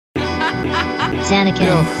Zanakin.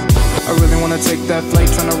 Yo, I really wanna take that flight,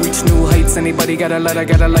 tryna reach new heights. Anybody got a light, I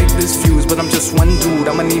gotta light this fuse. But I'm just one dude,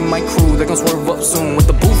 I'ma need my crew. They gon' swerve up soon with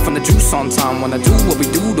the booth and the juice on time. Wanna do what we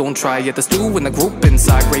do, don't try it. The stew in the group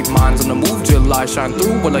inside, great minds on the move. July shine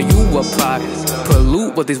through, will you apply?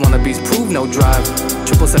 Pollute what these wannabes prove, no drive.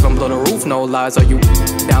 777 blow the roof, no lies. Are you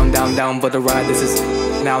down for the ride? This is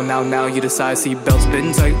now you decide. Seat belts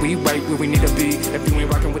been tight, we right where we need to be. If you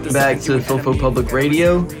ain't rocking with the back to Fofo Public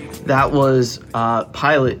Radio. That was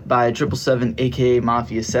Pilot by 777, aka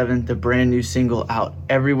Mafia 7, the brand new single out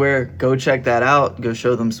everywhere. Go check that out. Go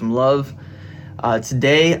show them some love.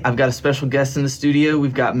 Today, I've got a special guest in the studio.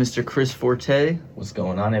 We've got Mr. Chris Forte. What's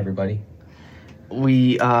going on, everybody?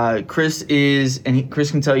 Chris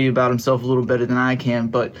can tell you about himself a little better than I can,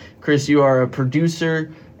 but Chris, you are a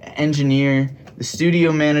producer, engineer, the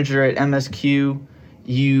studio manager at MSQ.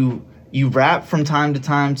 You rap from time to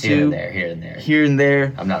time too. Here and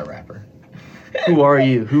there. I'm not a rapper. Who are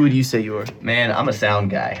you? Who would you say you are? Man, I'm a sound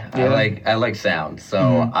guy. Yeah. I like sound.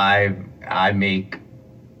 So I make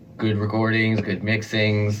good recordings, good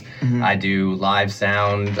mixings. Mm-hmm. I do live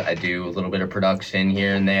sound. I do a little bit of production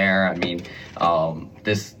here and there. I mean,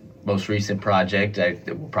 this most recent project,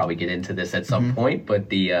 we'll probably get into this at some point, but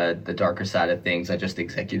the darker side of things, I just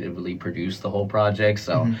executively produced the whole project,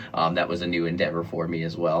 so that was a new endeavor for me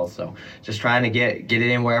as well. So just trying to get it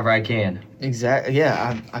in wherever I can. Exactly.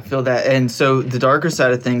 Yeah, I feel that. And so the darker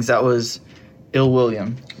side of things, that was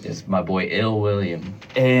Illwilliam. It's my boy Illwilliam.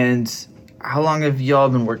 And how long have y'all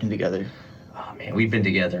been working together? Oh man, we've been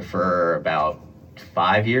together for about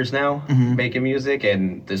 5 years now, making music,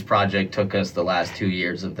 and this project took us the last 2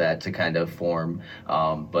 years of that to kind of form.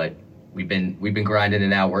 But we've been grinding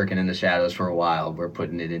it out, working in the shadows for a while. We're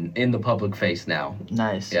putting it in the public face now.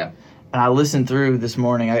 Nice. Yeah. And I listened through this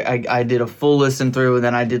morning. I did a full listen through, and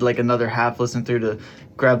then I did like another half listen through to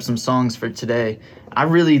grab some songs for today. I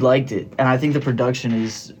really liked it, and I think the production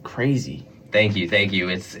is crazy. Thank you.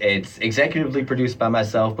 It's executively produced by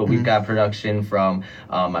myself, but we've got production from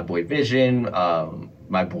my boy Vision,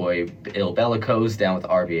 my boy Il Bellicose down with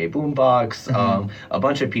RVA Boombox. A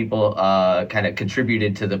bunch of people kind of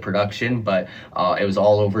contributed to the production, but it was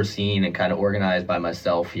all overseen and kind of organized by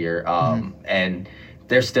myself here. And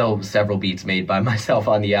there's still several beats made by myself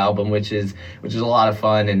on the album, which is a lot of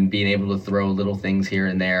fun, and being able to throw little things here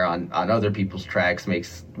and there on other people's tracks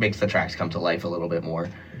makes the tracks come to life a little bit more.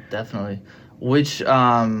 Definitely. Which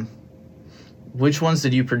ones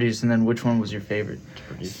did you produce, and then which one was your favorite to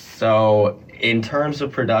produce? So in terms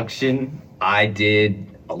of production, I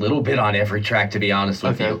did a little bit on every track, to be honest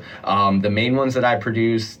with you. The main ones that I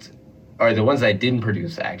produced, or the ones I didn't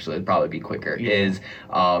produce, actually, it'd probably be quicker, is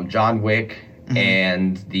John Wick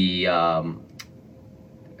and the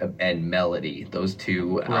and Melody. Those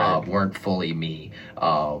two weren't fully me.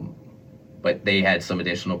 But they had some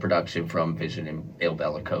additional production from Vision and Il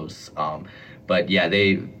Bellicose. But yeah,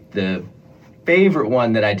 the favorite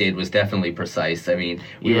one that I did was definitely Precise. I mean,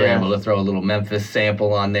 we were able to throw a little Memphis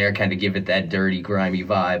sample on there, kind of give it that dirty, grimy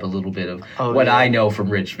vibe, a little bit of I know from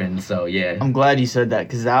Richmond, so yeah. I'm glad you said that,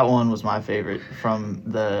 because that one was my favorite from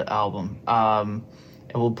the album. And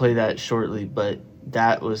we'll play that shortly, but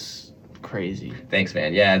that was crazy. Thanks,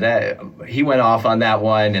 man. Yeah, that he went off on that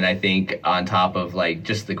one, and I think on top of like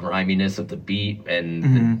just the griminess of the beat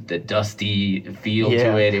and the dusty feel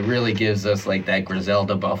to it, it really gives us like that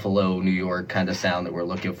Griselda, Buffalo, New York kind of sound that we're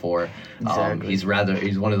looking for. Exactly. He's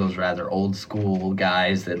one of those rather old school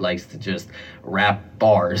guys that likes to just rap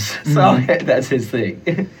bars. So that's his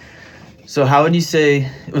thing. So how would you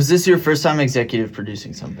say, was this your first time executive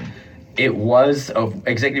producing something? It was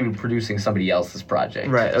executive producing somebody else's project.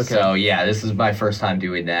 Right, okay. So yeah, this is my first time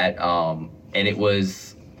doing that. And it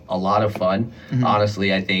was a lot of fun.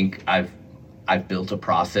 Honestly, I think I've built a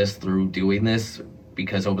process through doing this,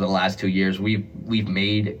 because over the last 2 years we've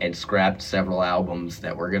made and scrapped several albums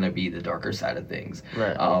that were gonna be the darker side of things.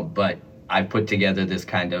 Right. But I put together this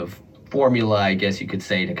kind of formula, I guess you could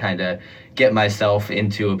say, to kind of get myself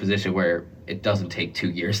into a position where it doesn't take 2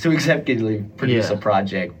 years to executively produce a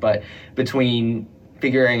project. But between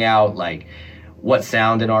figuring out like what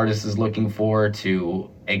sound an artist is looking for to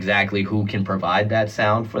exactly who can provide that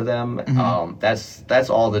sound for them, that's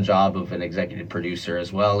all the job of an executive producer,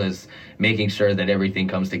 as well as making sure that everything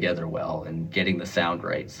comes together well and getting the sound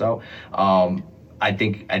right. So I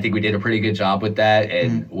think we did a pretty good job with that,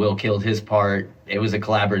 and Will killed his part. It was a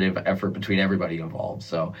collaborative effort between everybody involved.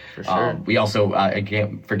 So for sure. We also, I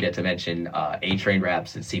can't forget to mention, A-Train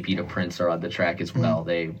Raps and CP to Prince are on the track as well.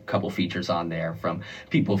 They a couple features on there from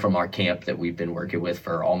people from our camp that we've been working with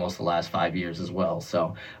for almost the last 5 years as well.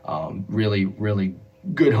 So really, really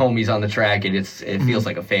good homies on the track, and it feels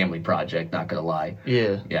like a family project, not gonna lie.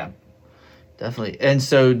 Yeah. Definitely. And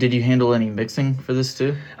so did you handle any mixing for this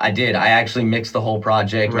too? I did. I actually mixed the whole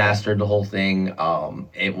project, Right. mastered the whole thing.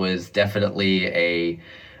 It was definitely a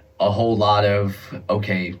whole lot of,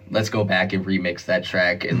 okay, let's go back and remix that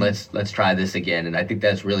track and let's try this again. And I think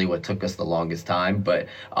that's really what took us the longest time, but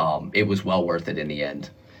it was well worth it in the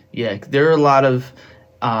end. Yeah, there are a lot of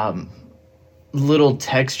little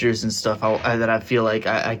textures and stuff that I feel like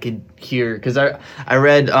I could hear, because I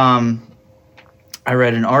read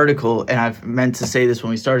an article, and I've meant to say this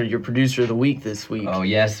when we started, your producer of the week this week. Oh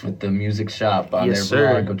yes, with the music shop on Yes, their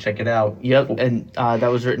sir. blog. Go check it out. Yep, and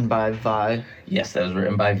that was written by Vi. Yes, that was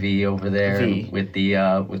written by V over there V. with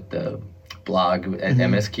the blog at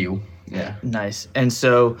MSQ. Yeah. Nice. And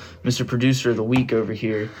so, Mr. Producer of the Week over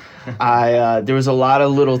here, there was a lot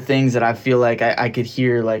of little things that I feel like I could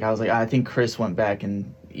hear. Like, I was like, I think Chris went back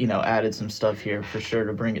and, added some stuff here for sure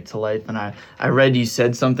to bring it to life. And I read you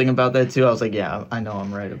said something about that too. I was like, yeah, I know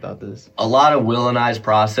I'm right about this. A lot of Will and I's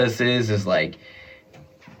processes is like,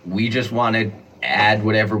 we just want to add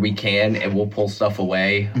whatever we can and we'll pull stuff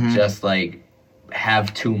away. Just like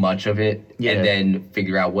have too much of it and then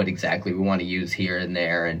figure out what exactly we want to use here and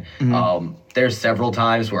there. And there's several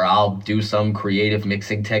times where I'll do some creative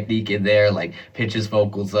mixing technique in there, like pitch his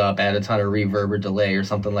vocals up, add a ton of reverb or delay or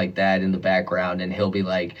something like that in the background, and he'll be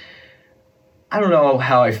like, I don't know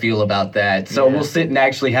how I feel about that. So we'll sit and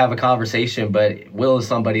actually have a conversation, but Will is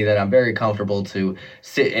somebody that I'm very comfortable to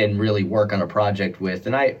sit and really work on a project with.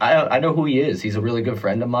 And I know who he is. He's a really good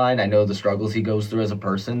friend of mine. I know the struggles he goes through as a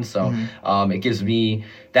person. So it gives me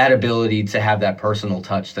that ability to have that personal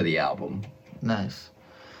touch to the album. Nice.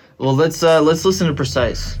 Well, let's listen to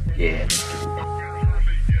Precise. Yeah.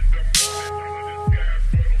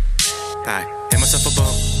 I hit myself a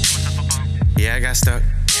bump. Yeah, I got stuck.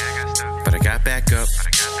 But I got back up.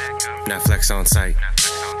 Now flex on sight.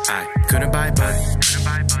 I couldn't buy but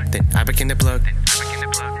then I became the plug.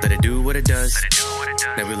 Let it do what it does.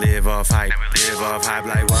 Now we live off hype. Live off hype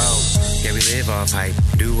like whoa. Yeah, we live off hype.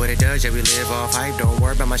 Do what it does, yeah, we live off hype. Don't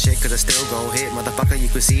worry about my shit, cause I still gon' hit. Motherfucker, you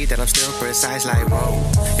can see that I'm still precise like whoa.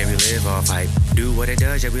 Yeah, we live off hype. Do what it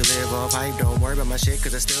does, yeah, we live off hype. Don't worry about my shit,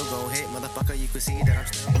 cause I still gon' hit. Motherfucker, you can see that I'm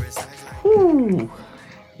still precise like Woo.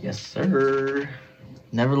 Yes, sir.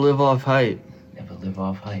 Never live off hype. Never live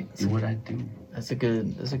off hype. Do what I do. That's a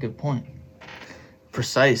good point.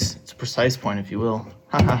 Precise. It's a precise point, if you will.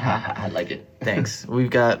 I like it. Thanks. We've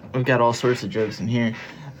got all sorts of jokes in here.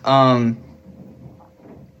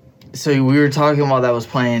 So we were talking while that was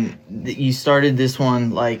playing. You started this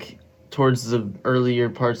one like towards the earlier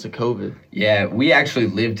parts of COVID. Yeah, we actually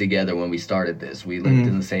lived together when we started this. We lived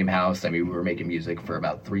in the same house. I mean, we were making music for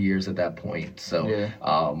about 3 years at that point. So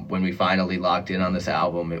when we finally locked in on this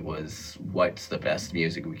album, it was what's the best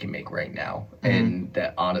music we can make right now. And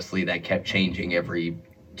that honestly, that kept changing every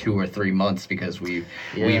 2 or 3 months because we've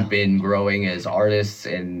been growing as artists,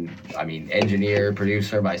 and I mean, engineer,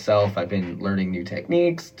 producer, myself. I've been learning new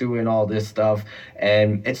techniques, doing all this stuff,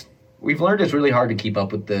 and we've learned it's really hard to keep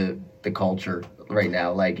up with the culture right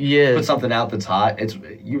now. Like, put something out that's hot.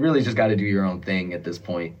 You really just got to do your own thing at this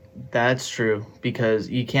point. That's true, because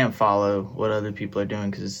you can't follow what other people are doing,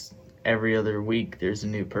 because every other week there's a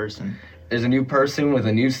new person. There's a new person with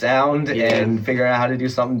a new sound and figuring out how to do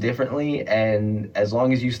something differently. And as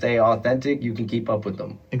long as you stay authentic, you can keep up with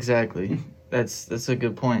them. Exactly. That's a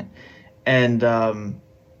good point. And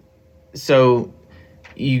so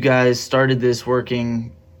you guys started this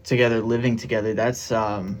working together, living together. That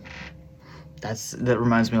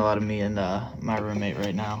reminds me a lot of me and my roommate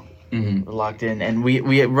right now. We're locked in, and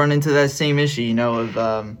we run into that same issue,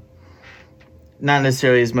 of not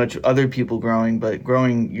necessarily as much other people growing, but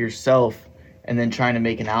growing yourself and then trying to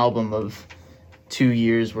make an album of 2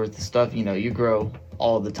 years worth of stuff. You grow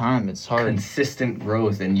all the time. It's hard. Consistent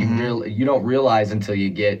growth, and you don't realize until you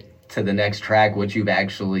get to the next track what you've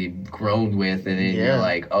actually grown with, and then you're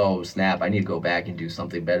like, oh snap, I need to go back and do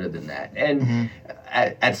something better than that. And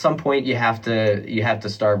at some point you have to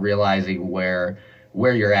start realizing where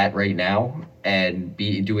you're at right now and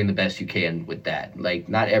be doing the best you can with that. Like,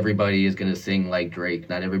 not everybody is going to sing like Drake.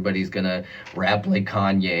 Not everybody's going to rap like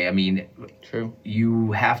Kanye. I mean, true.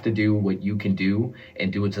 You have to do what you can do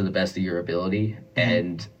and do it to the best of your ability.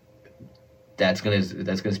 And that's going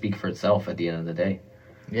to speak for itself at the end of the day.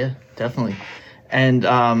 Yeah, definitely. And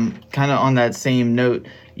kind of on that same note,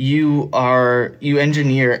 you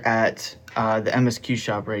engineer at the MSQ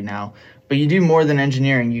Shop right now. But you do more than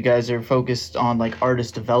engineering. You guys are focused on like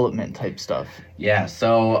artist development type stuff. Yeah,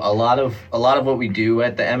 so a lot of what we do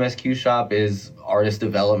at the MSQ Shop is artist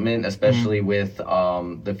development, especially with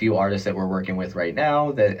the few artists that we're working with right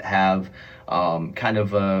now that have kind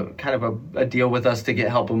of a deal with us to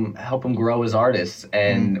help them grow as artists.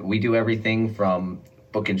 And we do everything from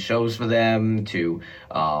booking shows for them to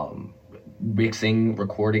mixing,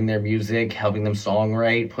 recording their music, helping them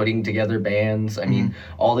songwrite, putting together bands. I mean,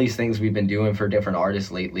 all these things we've been doing for different artists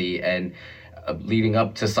lately, and leading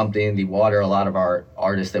up to something in the water, a lot of our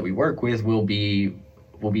artists that we work with will be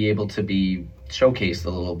able to be showcased a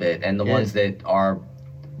little bit, and the ones that are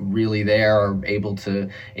really there are able to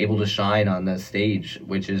shine on the stage,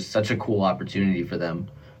 which is such a cool opportunity for them.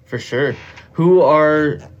 For sure.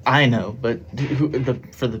 For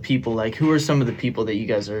the people, like, who are some of the people that you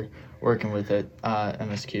guys are working with at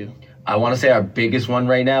MSQ? I want to say our biggest one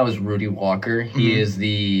right now is Rudy Walker. He is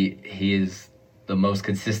the most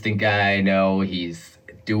consistent guy I know. He's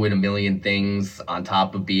doing a million things on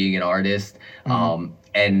top of being an artist.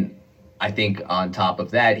 And I think on top of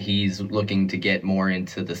that, he's looking to get more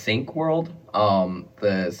into the sync world,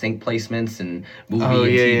 the sync placements and movie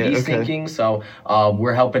and TV syncing. So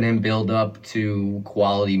we're helping him build up to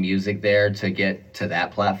quality music there to get to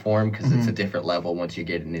that platform, because it's a different level once you're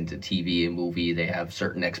getting into TV and movie. They have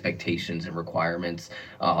certain expectations and requirements,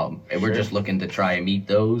 and we're just looking to try and meet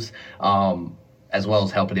those, as well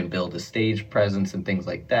as helping him build a stage presence and things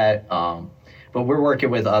like that. But we're working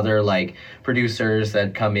with other like producers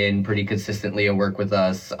that come in pretty consistently and work with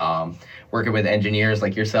us, working with engineers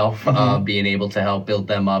like yourself, being able to help build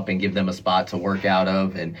them up and give them a spot to work out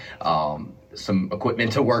of, and some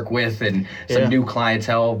equipment to work with, and some new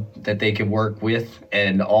clientele that they can work with.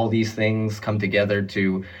 And all these things come together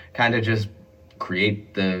to kind of just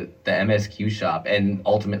create the MSQ Shop, and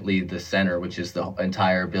ultimately the center, which is the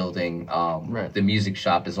entire building. The music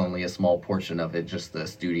shop is only a small portion of it, just the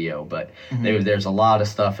studio, but there's a lot of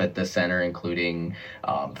stuff at the center, including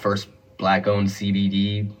first Black-owned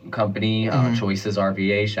CBD company, Choices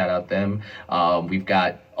RVA, shout out them. We've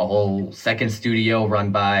got a whole second studio run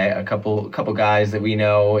by a couple guys that we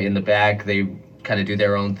know in the back. They kind of do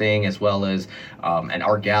their own thing, as well as an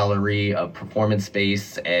art gallery, a performance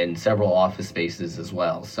space, and several office spaces as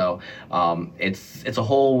well. So it's a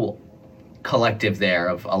whole collective there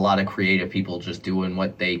of a lot of creative people just doing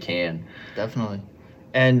what they can. Definitely.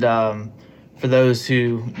 And for those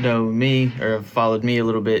who know me or have followed me a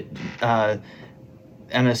little bit,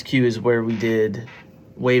 MSQ is where we did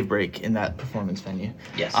Wave Break in that performance venue.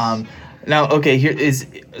 Yes.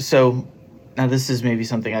 Now this is maybe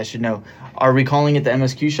something I should know. Are we calling it the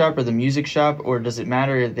MSQ Shop or the Music Shop, or does it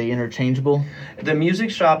matter? Are they interchangeable? The Music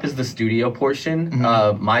Shop is the studio portion.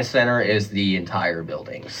 My center is the entire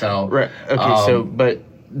building. So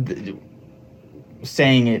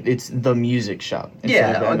saying it's the Music Shop.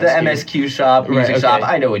 Yeah, the MSQ Shop, Music Shop.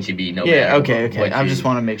 I know what you mean. Okay. I just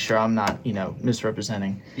want to make sure I'm not,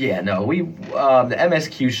 misrepresenting. Yeah, no. The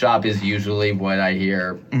MSQ Shop is usually what I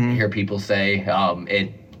hear people say.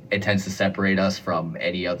 It tends to separate us from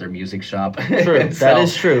any other music shop. True. That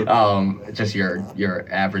is true. Just your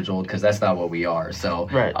average old, because that's not what we are. So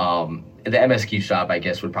the MSQ Shop, I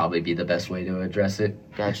guess, would probably be the best way to address it.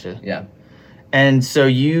 Gotcha. Yeah. And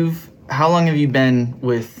so how long have you been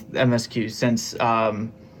with MSQ? Since Since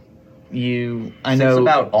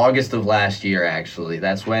about August of last year, actually.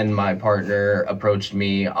 That's when my partner approached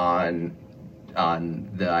me on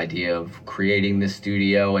the idea of creating this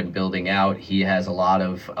studio and building out. He has a lot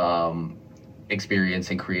of experience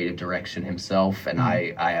in creative direction himself, and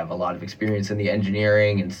I have a lot of experience in the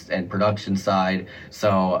engineering and production side.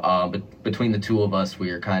 So but between the two of us, we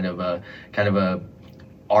are kind of a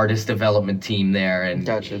artist development team there, and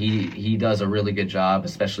Gotcha. he does a really good job,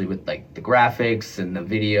 especially with like the graphics and the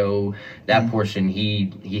video. That portion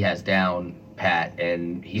he has down pat,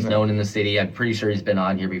 and he's known in the city. I'm pretty sure he's been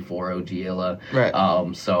on here before, OG Illa. Right.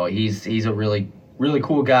 So he's a really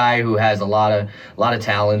cool guy who has a lot of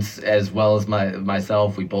talents, as well as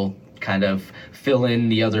myself. We both kind of fill in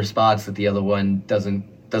the other spots that the other one doesn't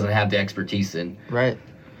have the expertise in. Right.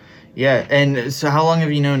 Yeah. And so how long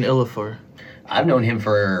have you known Illa for? I've known him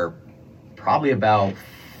for probably about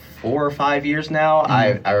 4 or 5 years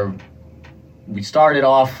now. We started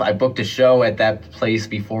off, I booked a show at that place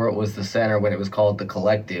before it was the center, when it was called The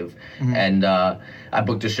Collective. And I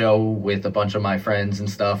booked a show with a bunch of my friends and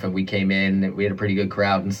stuff, and we came in, we had a pretty good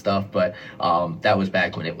crowd and stuff, but that was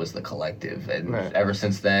back when it was The Collective. And ever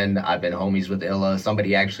since then, I've been homies with Illa.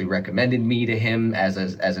 Somebody actually recommended me to him as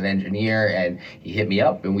an engineer, and he hit me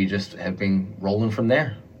up, and we just have been rolling from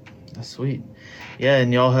there. That's sweet. Yeah,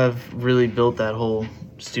 and y'all have really built that whole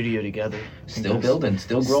studio together. Still building,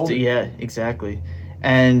 still growing. Yeah, exactly.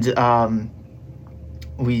 And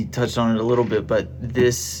we touched on it a little bit, but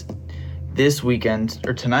this weekend,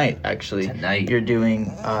 or tonight actually, you're doing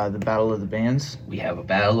the Battle of the Bands. We have a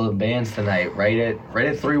Battle of the Bands tonight, right at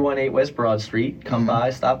 318 West Broad Street. Come by,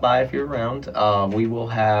 stop by if you're around. We will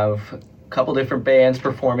have couple different bands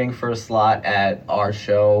performing for a slot at our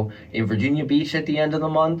show in Virginia Beach at the end of the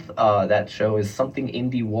month. That show is Something in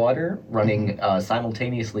the Water, running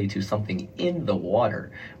simultaneously to Something in the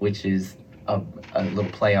Water, which is a little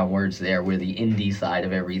play on words there. We're the indie side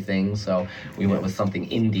of everything, so we went with Something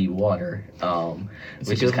in the Water,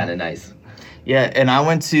 which is kind of nice. Yeah, and I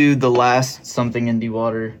went to the last Something in the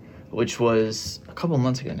Water, which was a couple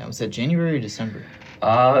months ago now. Was that January or December?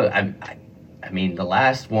 I mean, the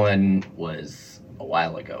last one was a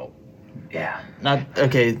while ago. Yeah.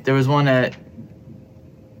 There was one at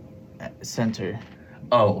Center.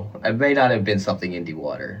 Oh, it may not have been Something Indie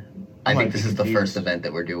Water. I think this is the first event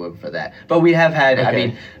that we're doing for that. But we have had, I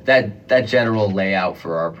mean, that general layout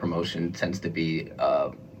for our promotion tends to be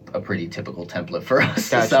a pretty typical template for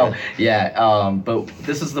us. Gotcha. So, yeah, but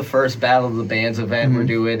this is the first Battle of the Bands event we're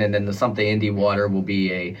doing, and then the Something Indie Water will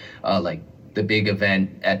be the big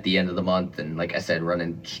event at the end of the month, and like I said,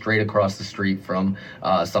 running straight across the street from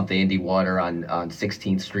Something Indie Water on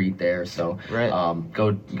 16th Street there. So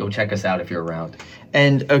go check us out if you're around.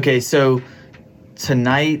 And okay, so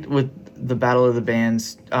tonight with the Battle of the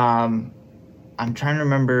Bands, I'm trying to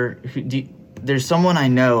remember. There's someone I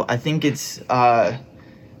know. I think it's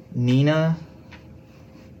Nina.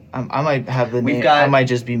 I might have the name. I might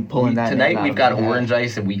just be pulling that tonight. Name out we've got Orange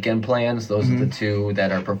Ice and Weekend Plans. Those are the two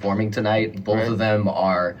that are performing tonight. Both of them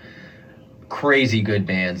are crazy good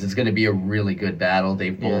bands. It's going to be a really good battle.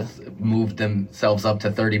 They've both moved themselves up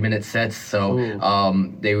to 30-minute sets. So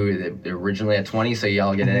they were originally at 20, so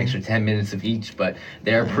y'all get an extra 10 minutes of each. But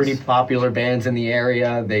they're pretty popular bands in the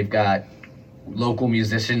area. They've got local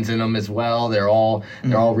musicians in them as well. They're all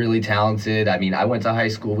really talented. I mean, I went to high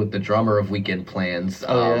school with the drummer of Weekend Plans,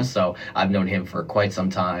 so I've known him for quite some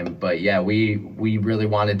time. But yeah, we really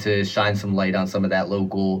wanted to shine some light on some of that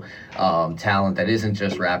local talent that isn't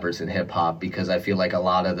just rappers and hip hop, because I feel like a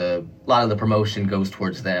lot of the promotion goes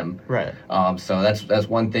towards them. Right. So that's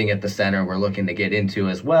one thing at the center we're looking to get into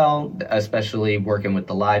as well, especially working with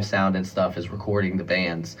the live sound and stuff, is recording the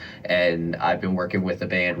bands. And I've been working with the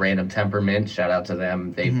band Random Temperament. Shout out to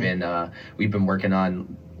them. They've been we've been working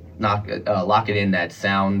on locking in that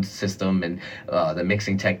sound system and the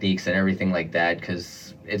mixing techniques and everything like that,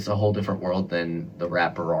 because it's a whole different world than the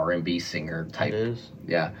rapper R&B singer type. It is.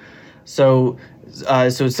 Yeah. So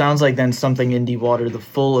it sounds like then Something Indie Water, the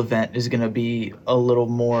full event, is going to be a little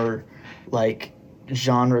more like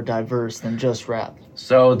genre diverse than just rap.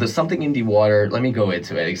 So the Something Indie Water, let me go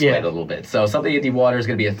into it, explain it a little bit. So Something Indie Water is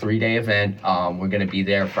going to be a 3-day event. We're going to be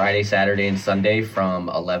there Friday, Saturday, and Sunday from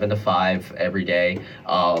 11 to 5 every day,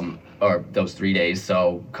 or those 3 days.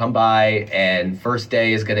 So come by, and first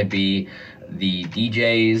day is going to be the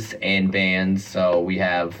DJs and bands. So we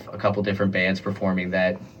have a couple different bands performing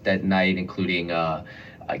that night, including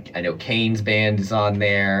I know Kane's band is on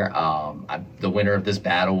there. The winner of this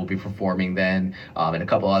battle will be performing then, and a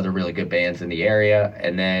couple other really good bands in the area.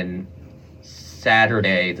 And then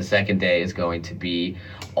Saturday, the second day, is going to be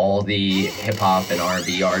all the hip-hop and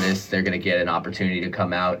R&B artists. They're going to get an opportunity to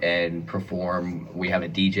come out and perform. We have a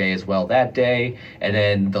DJ as well that day. And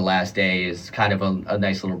then the last day is kind of a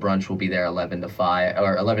nice little brunch. We'll be there 11 to 5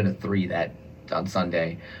 or 11 to 3 that on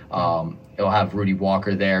Sunday. It'll have Rudy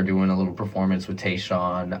Walker there doing a little performance with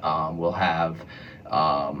Tayshawn. We'll have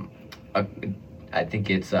I think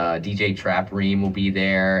it's DJ Trap Reem will be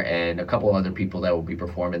there, and a couple other people that will be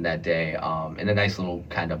performing that day, and a nice little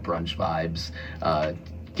kind of brunch vibes.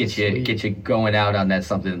 Get you going out on that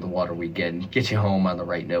Something in the Water weekend. Get you home on the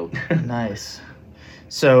right note. Nice.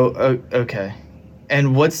 So okay,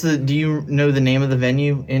 and do you know the name of the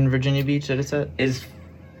venue in Virginia Beach that it's at? Is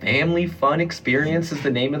Family Fun Experience is the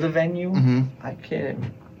name of the venue. I can't.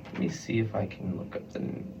 Let me see if I can look up the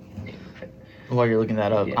name of it. While you're looking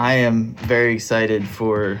that up, I am very excited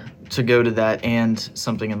to go to that and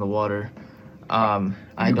Something in the Water. Are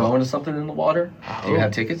you going to Something in the Water? Do you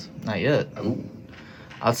have tickets? Not yet. Ooh.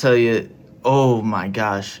 I'll tell you. Oh my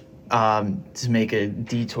gosh! To make a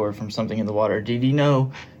detour from Something in the Water. Did you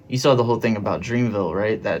know? You saw the whole thing about Dreamville,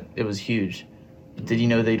 right? That it was huge. Did you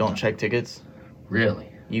know they don't check tickets? Really?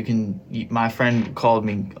 My friend called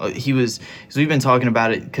me. Because we've been talking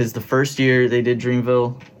about it, because the first year they did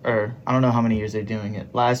Dreamville, or I don't know how many years they're doing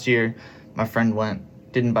it. Last year, my friend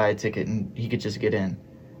didn't buy a ticket, and he could just get in.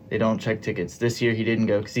 They don't check tickets. This year he didn't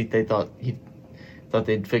go because they thought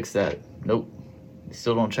they'd fix that. Nope. They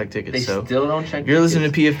still don't check tickets. They still don't check tickets? If you're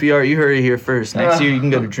listening to PFPR, you heard it here first. Next year you can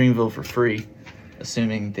go to Dreamville for free,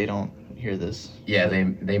 assuming they don't hear this. Yeah,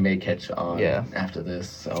 they may catch on after this,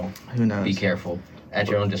 so who knows? Be careful at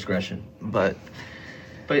your own discretion. But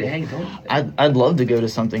hey, I'd love to go to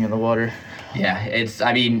something in the water. Yeah, it's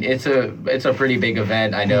a pretty big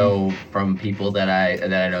event. I know from people that I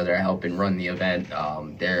know that are helping run the event.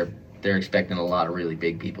 They're expecting a lot of really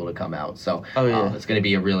big people to come out. So it's going to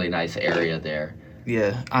be a really nice area there.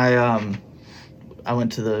 Yeah, I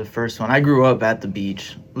went to the first one. I grew up at the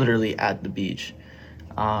beach, literally at the beach.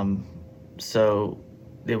 So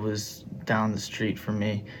it was down the street from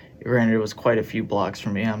me. Granted, it was quite a few blocks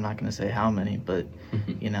from me. I'm not going to say how many, but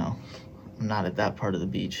I'm not at that part of the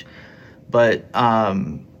beach. But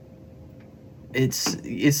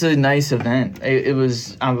it's a nice event.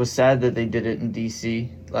 I was sad that they did it in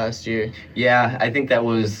DC last year. Yeah, I think that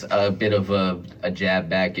was a bit of a jab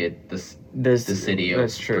back at the city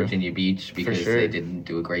of Virginia Beach because they didn't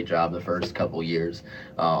do a great job the first couple years.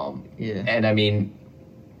 And I mean,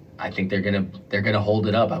 I think they're gonna hold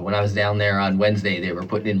it up. When I was down there on Wednesday, they were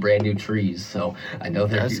putting in brand new trees, so I know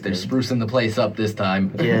they're sprucing the place up this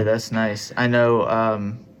time. Yeah, that's nice. I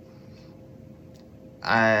know.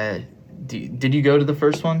 Did you go to the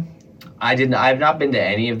first one? I didn't. I've not been to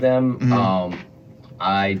any of them. Mm-hmm.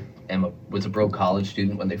 I was a broke college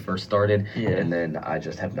student when they first started, and then I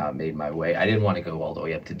just have not made my way. I didn't want to go all the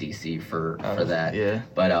way up to DC for that. Yeah.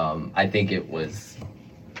 But I think it was.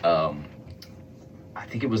 I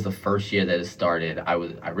think it was the first year that it started.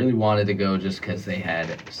 I really wanted to go just because they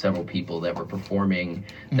had several people that were performing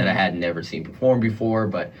that I had never seen perform before.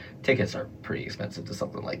 But tickets are pretty expensive to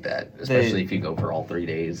something like that, especially if you go for all 3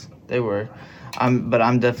 days. They were, but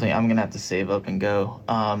I'm gonna have to save up and go.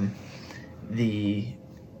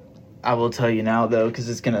 I will tell you now though, because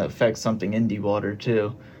it's gonna affect something in Deepwater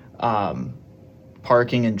too.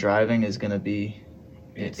 Parking and driving is gonna be.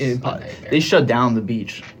 They shut down the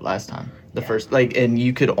beach last time. First, and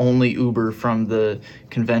you could only Uber from the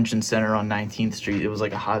convention center on 19th Street. It was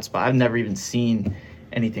like a hot spot. I've never even seen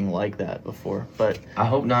anything like that before. But I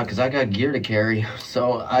hope not, because I got gear to carry.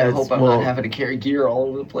 So I hope I'm not having to carry gear all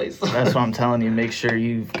over the place. That's what I'm telling you. Make sure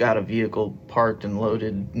you've got a vehicle parked and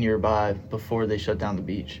loaded nearby before they shut down the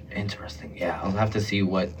beach. Interesting. Yeah, I'll have to see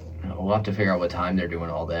we'll have to figure out what time they're doing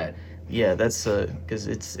all that. Yeah, that's because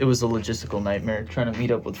it was a logistical nightmare trying to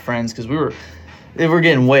meet up with friends because we're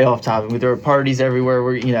getting way off topic. There were parties everywhere.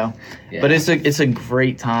 But it's a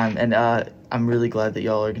great time, and I'm really glad that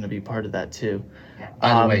y'all are going to be part of that too.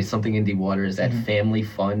 By the way, something in Deepwater is that family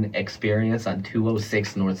fun experience on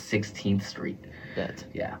 206 North 16th Street. That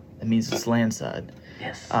means it's landside.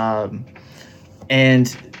 Yes.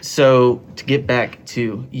 And so to get back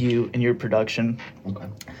to you and your production,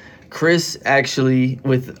 Chris actually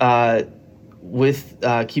with Keep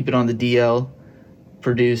It on the DL.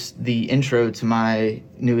 Produced the intro to my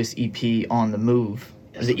newest EP, On the Move.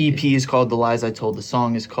 Yes, the EP is called The Lies I Told. The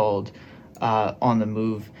song is called On the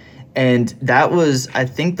Move. And that was, I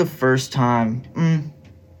think, the first time.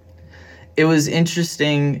 It was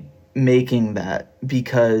interesting making that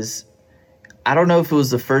because I don't know if it was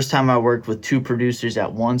the first time I worked with two producers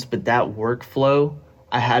at once, but that workflow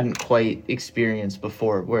I hadn't quite experienced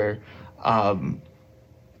before where,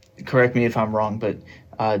 correct me if I'm wrong, but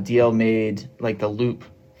DL made like the loop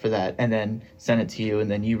for that and then sent it to you,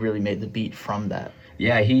 and then you really made the beat from that.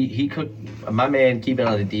 Yeah, he could. My man, Keep It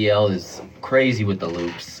on the DL, is crazy with the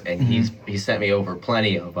loops, and he sent me over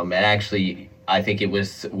plenty of them. And actually, I think it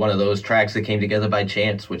was one of those tracks that came together by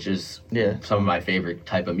chance, which is some of my favorite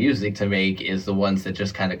type of music to make, is the ones that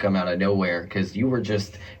just kind of come out of nowhere. Because you were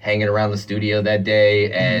just hanging around the studio that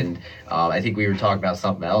day, and I think we were talking about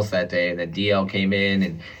something else that day, and then DL came in,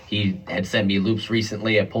 and he had sent me loops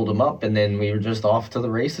recently. I pulled them up, and then we were just off to the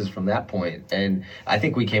races from that point. And I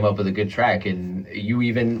think we came up with a good track, and you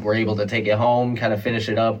even were able to take it home, kind of finish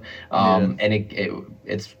it up, and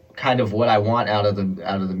it's kind of what I want out of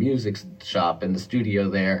the music shop and the studio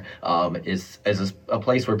there, is a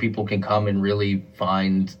place where people can come and really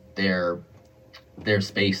find their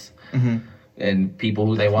space. And people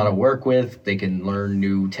who they want to work with, they can learn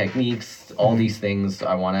new techniques. All these things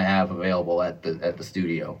I want to have available at the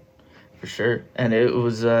studio. For sure, and it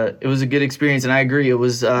was a good experience, and I agree. It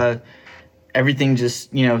was everything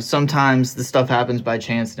just sometimes the stuff happens by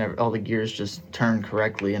chance, and all the gears just turn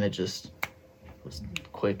correctly, and it just was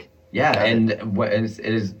quick. Yeah, and it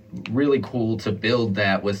is really cool to build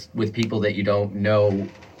that with people that you don't know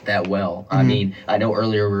that well. I mean, I know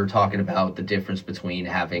earlier we were talking about the difference between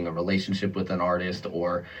having a relationship with an artist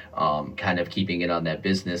or kind of keeping it on that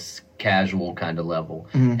business casual kind of level.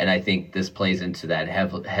 And I think this plays into that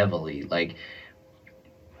heavily. Like,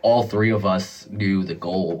 all three of us knew the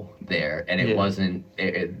goal there, and it wasn't,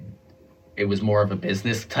 it was more of a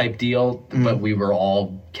business type deal, but we were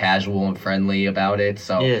all casual and friendly about it.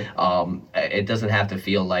 So it doesn't have to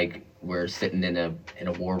feel like we're sitting in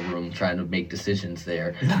a war room trying to make decisions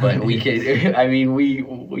there. But we can, I mean,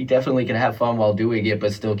 we definitely can have fun while doing it,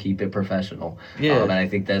 but still keep it professional. And I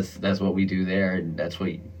think that's what we do there, and that's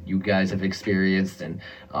what you guys have experienced, and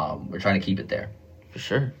we're trying to keep it there. For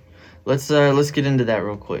sure. Let's get into that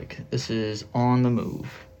real quick. This is On the Move.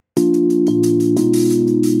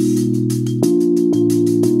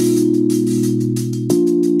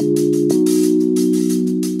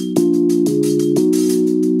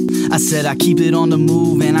 I said I keep it on the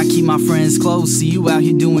move and I keep my friends close. See you out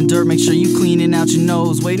here doing dirt, make sure you cleaning out your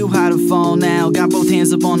nose. Way too high to fall now, got both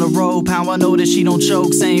hands up on the rope. How I know that she don't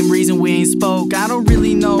choke, same reason we ain't spoke. I don't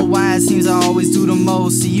really know why, it seems I always do the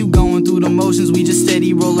most. See you going through the motions, we just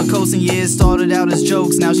steady roller coasting. Yeah, it started out as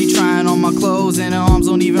jokes, now she trying on my clothes, and her arms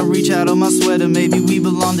don't even reach out of my sweater. Maybe we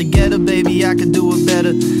belong together, baby, I could do it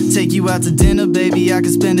better. Take you out to dinner, baby, I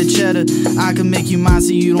could spend a cheddar. I could make you mine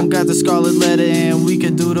so you don't got the scarlet letter, and we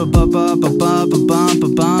could do the bump up, a bump, a bump, a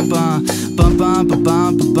bump, bump, bump, bump, a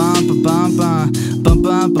bump, a bump, a bump, bump, bump,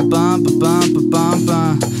 bump, a bump, a bump, a bump,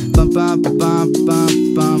 bump, bump, bump, a bump,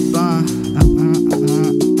 bump, bump,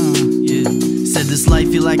 yeah. Said this life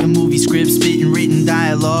feel like a movie script, spitting written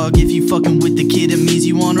dialogue. If you fucking with the kid, it means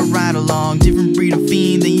you wanna ride along. Different breed of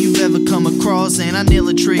fiend than you've ever come across, and I nail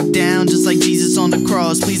a trick down just like Jesus on the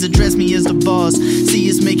cross. Please address me as the boss. See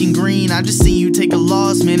us making green, I just seen you take a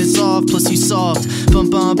loss. Man, it's off, plus you soft.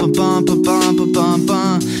 Bump, bump, bump, bump, bump, bump, bump, bump,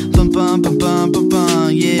 bump, bump, bump, bump,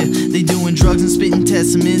 bump. Yeah, they doing drugs and spitting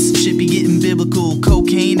testaments, and shit be getting biblical.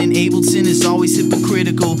 Cocaine and Ableton is always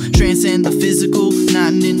hypocritical. Transcend the physical,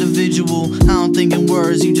 not an individual. I don't think in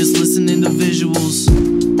words, you just listening to visuals.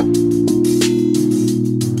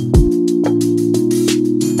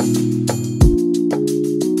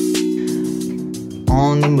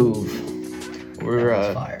 On the Move.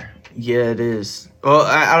 We're Fire. Yeah, it is. Well,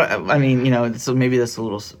 I mean, you know, so maybe that's a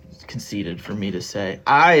little conceited for me to say.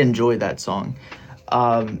 I enjoyed that song.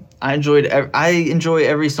 I enjoy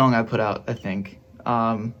every song I put out, I think.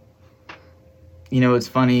 You know, it's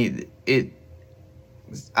funny.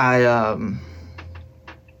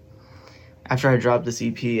 After I dropped this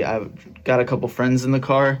EP, I got a couple friends in the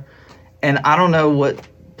car, and I don't know what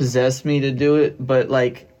possessed me to do it, but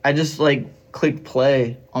like I just like clicked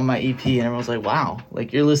play on my EP, and everyone's like, "Wow,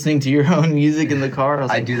 like you're listening to your own music in the car."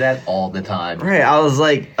 I do that all the time. Right. I was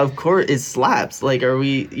like, of course it slaps. Like, are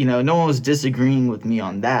we? You know, no one was disagreeing with me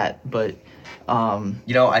on that, but.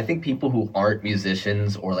 You know, I think people who aren't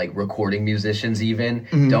musicians or like recording musicians even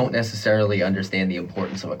don't necessarily understand the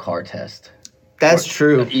importance of a car test. That's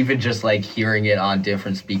true. Even just like hearing it on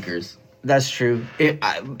different speakers. That's true.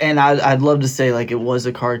 I'd love to say like it was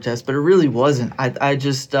a car test, but it really wasn't. I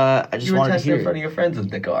just you were wanted to hear in front of your friends in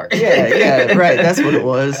the car. Yeah, right. That's what it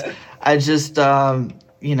was. I just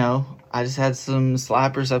you know, I just had some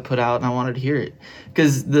slappers I put out, and I wanted to hear it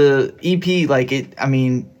because the EP, like it. I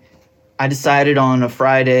mean. I decided on a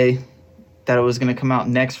Friday that it was going to come out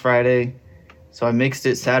next Friday, so I mixed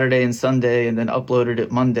it Saturday and Sunday and then uploaded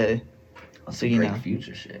it Monday. So you know,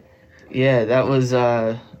 future shit. Yeah, that was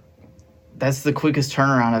that's the quickest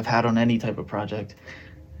turnaround I've had on any type of project.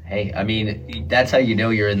 Hey, I mean, that's how you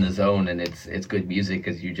know you're in the zone and it's good music,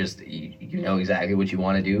 because you know exactly what you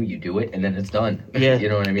want to do, you do it, and then it's done. Yeah, you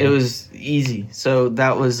know what I mean? It was easy. So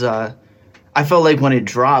that was I felt like when it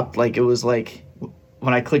dropped, like it was like.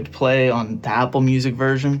 When I clicked play on the Apple Music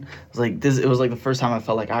version, it was like it was like the first time I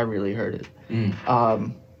felt like I really heard it,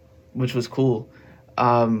 which was cool.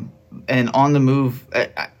 And On the Move,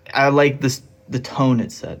 I like the tone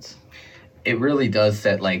it sets. It really does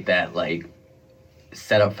set like that, like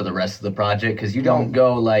set up for the rest of the project, because you don't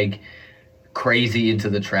go like crazy into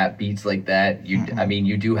the trap beats like that. I mean,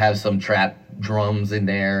 you do have some trap drums in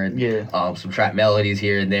there and some trap melodies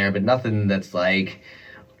here and there, but nothing that's like.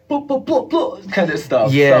 Kind of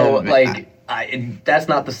stuff. Yeah, so like that's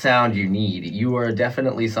not the sound you need. You are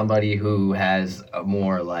definitely somebody who has a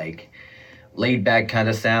more like laid back kind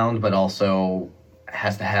of sound, but also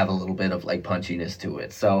has to have a little bit of like punchiness to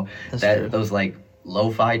it. So those like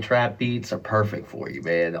lo-fi trap beats are perfect for you,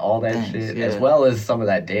 man. All that shit, as well as some of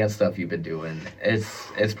that dance stuff you've been doing.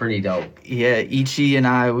 It's pretty dope. Yeah, Ichi and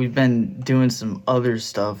I, we've been doing some other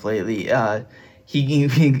stuff lately.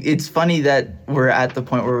 It's funny that we're at the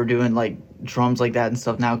point where we're doing like drums like that and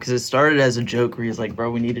stuff now, because it started as a joke where he's like,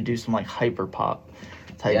 bro, we need to do some like hyper pop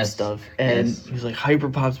type stuff, and he was like, hyper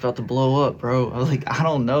pop's about to blow up, bro. I was like, I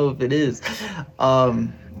don't know if it is,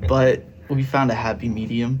 but we found a happy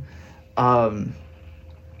medium.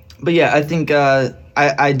 But yeah, I think I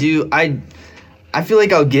feel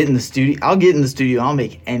like I'll get in the studio, I'll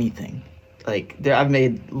make anything. Like I've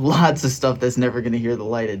made lots of stuff that's never gonna hear the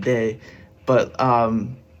light of day, but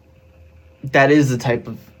that is the type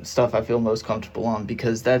of stuff I feel most comfortable on,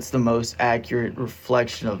 because that's the most accurate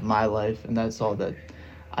reflection of my life, and that's all that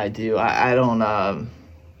I do. I don't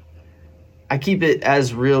I keep it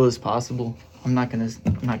as real as possible. I'm not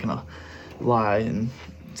gonna lie and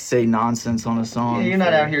say nonsense on a song. Yeah, you're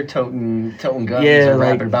not out here toting guns and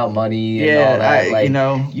rapping about money and all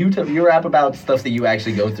that. You rap about stuff that you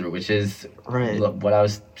actually go through, which is what I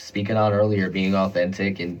was speaking on earlier, being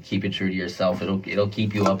authentic and keeping true to yourself. It'll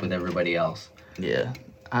keep you up with everybody else. Yeah.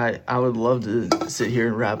 I would love to sit here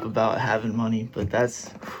and rap about having money, but that's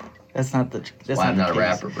not the that's why not I'm the not case. a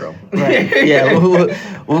rapper, bro. Right. Yeah,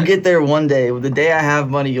 we'll get there one day. The day I have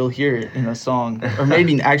money, you'll hear it in a song. Or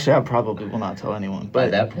maybe, actually, I probably will not tell anyone. But by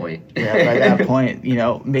that point. Yeah, by that point,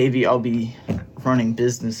 maybe I'll be running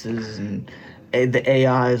businesses and the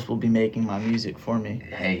AIs will be making my music for me.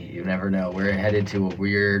 Hey, you never know. We're headed to a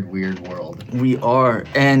weird world. We are.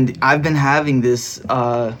 And I've been having this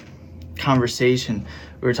conversation.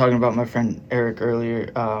 We were talking about my friend Eric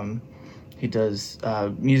earlier. He does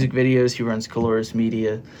music videos. He runs Coloris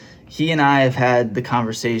Media. He and I have had the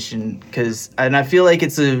conversation and I feel like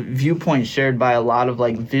it's a viewpoint shared by a lot of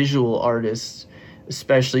like visual artists,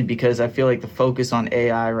 especially because I feel like the focus on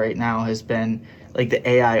AI right now has been like the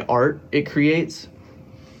AI art it creates.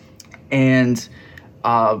 And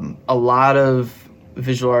a lot of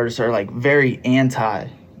visual artists are like very anti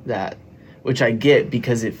that, which I get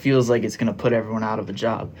because it feels like it's going to put everyone out of a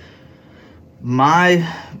job. My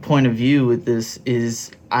point of view with this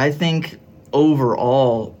is I think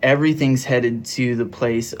overall everything's headed to the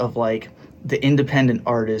place of like the independent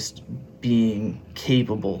artist being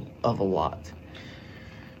capable of a lot.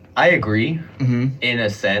 I agree in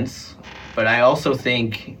a sense, but I also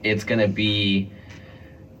think it's going to be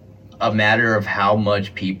a matter of how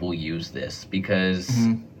much people use this, because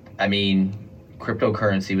I mean,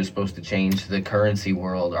 cryptocurrency was supposed to change the currency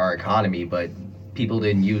world, our economy, but people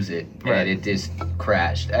didn't use it and it just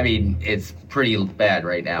crashed. I mean, it's pretty bad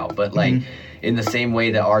right now, but like in the same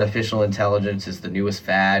way that artificial intelligence is the newest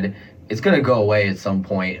fad, it's going to go away at some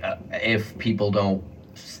point if people don't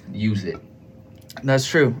use it. That's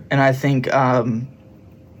true. And I think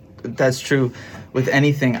that's true with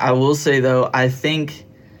anything. I will say though, I think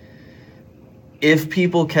if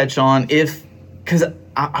people catch on, because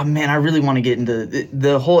I really want to get into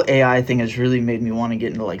the whole AI thing has really made me want to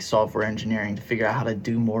get into like software engineering to figure out how to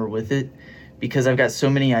do more with it, because I've got so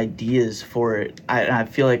many ideas for it. I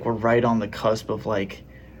feel like we're right on the cusp of like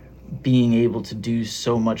being able to do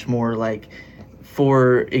so much more. Like,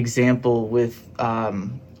 for example, with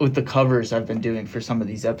the covers I've been doing for some of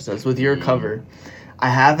these episodes, with your cover, I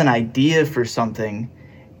have an idea for something,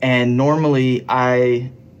 and normally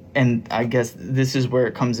and I guess this is where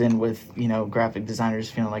it comes in with, graphic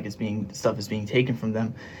designers feeling like stuff is being taken from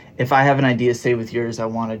them. If I have an idea, say with yours, I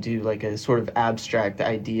want to do like a sort of abstract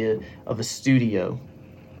idea of a studio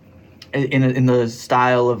in the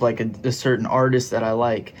style of like a certain artist that I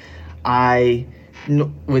like.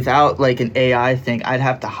 Without like an AI thing, I'd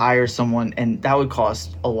have to hire someone, and that would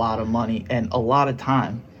cost a lot of money and a lot of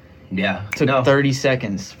time. Yeah. It took 30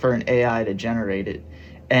 seconds for an AI to generate it.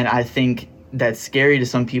 And I think that's scary to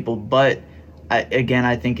some people, but I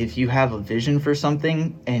think if you have a vision for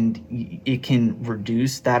something and it can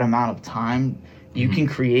reduce that amount of time, you can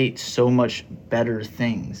create so much better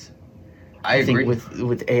things. I agree. Think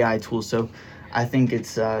with AI tools. So I think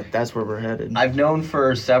it's that's where we're headed. I've known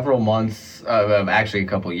for several months, actually a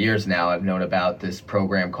couple of years now, I've known about this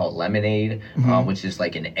program called Lemonade, which is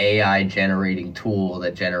like an AI generating tool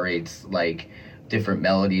that generates like different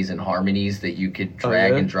melodies and harmonies that you could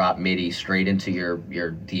drag and drop MIDI straight into your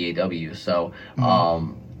DAW. So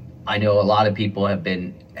I know a lot of people have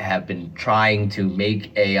been trying to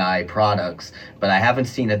make AI products, but I haven't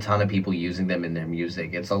seen a ton of people using them in their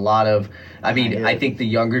music. It's a lot of, I think the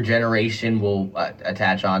younger generation will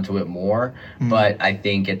attach onto it more, but I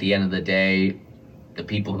think at the end of the day, the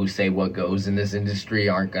people who say what goes in this industry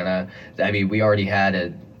aren't gonna, we already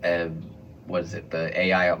had what is it, the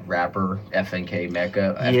AI rapper FNK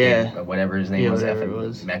Mecca, whatever his name was, whatever it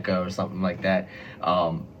was, Mecca or something like that.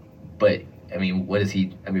 But what is he?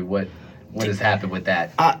 What has happened with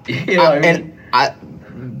that?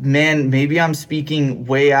 man, maybe I'm speaking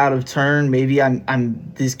way out of turn. Maybe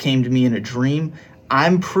this came to me in a dream.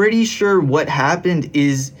 I'm pretty sure what happened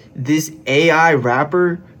is this AI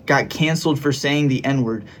rapper got canceled for saying the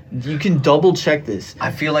N-word. You can double check this.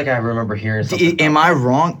 I feel like I remember hearing something. Am I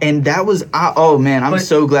wrong? And that was, oh man, I'm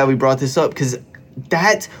so glad we brought this up, because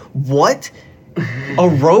that's what? A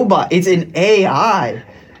robot. It's an AI.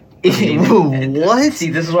 What? See,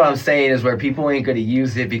 this is what I'm saying, is where people ain't going to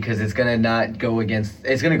use it because it's going to go against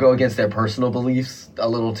their personal beliefs a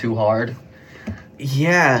little too hard.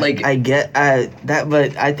 Yeah, like I get that,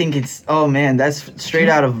 but I think it's, oh man, that's straight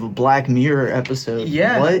out of a Black Mirror episode.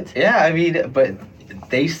 Yeah. What? Yeah, I mean, but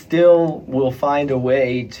they still will find a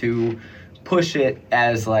way to push it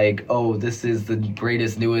as like, oh, this is the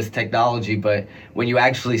greatest, newest technology, but when you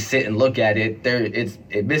actually sit and look at it,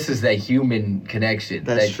 it misses that human connection.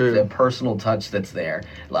 That's true. The personal touch that's there.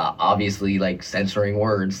 Obviously, like censoring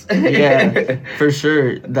words. Yeah, for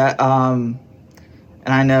sure. That and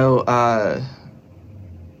I know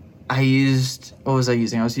what was I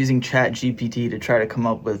using? I was using ChatGPT to try to come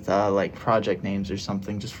up with like project names or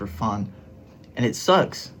something just for fun, and it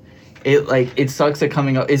sucks. It sucks at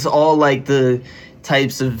coming up. It's all like the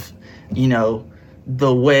types of,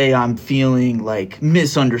 the way I'm feeling, like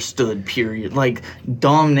misunderstood, period. Like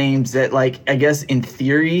dumb names that, like, I guess in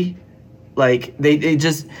theory, like they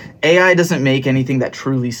just, AI doesn't make anything that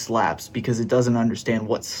truly slaps because it doesn't understand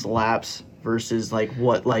what slaps versus like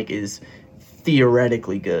what like is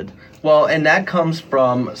theoretically good. Well, and that comes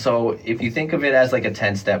from, so if you think of it as like a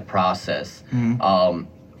 10-step process, from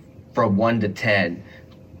 1 to 10,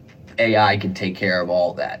 AI can take care of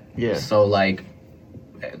all that. Yeah. So like,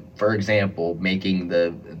 for example, making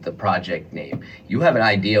the project name. You have an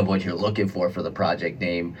idea of what you're looking for the project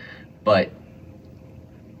name, but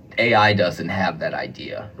AI doesn't have that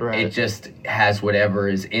idea. Right. It just has whatever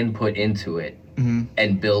is input into it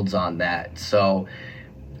and builds on that. So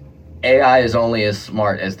AI is only as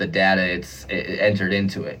smart as the data it's entered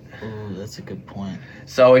into it. Oh, that's a good point.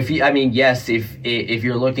 So if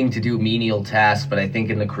you're looking to do menial tasks, but I think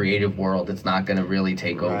in the creative world, it's not going to really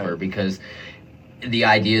take over because the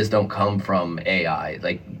ideas don't come from AI.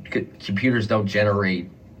 Like computers don't generate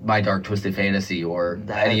My Dark Twisted Fantasy or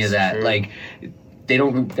any of that. True. Like they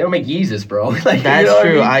don't make Yeezus, bro. Like that's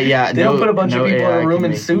true. I mean? They don't put a bunch of people AI in a room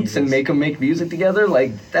in make suits Yeezus. and make them make music together.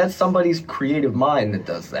 Like that's somebody's creative mind that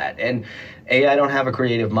does that. And AI don't have a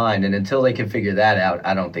creative mind, and until they can figure that out,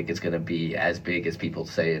 I don't think it's going to be as big as people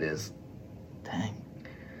say it is. Dang,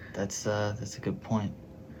 that's a good point.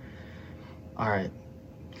 All right,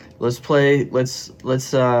 let's play. Let's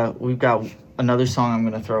we've got another song I'm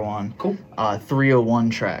gonna throw on. Cool. 301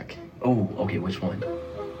 track. Oh, okay. Which one?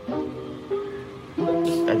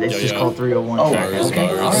 It's just called 301 track. Okay.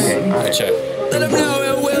 All right. Check.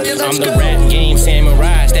 I'm the rap game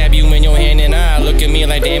samurai. Stab you in your hand and eye. Look at me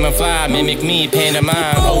like Damon Fly. Mimic me,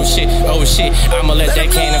 pantomime. Oh shit. I'ma let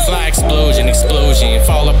that cannon fly. Explosion.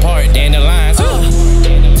 Fall apart, dandelions.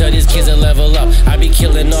 Tell these kids to level up. I be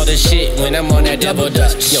killing all this shit when I'm on that double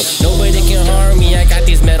dutch. Yo, nobody can harm me. I got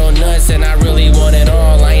these metal nuts and I really want it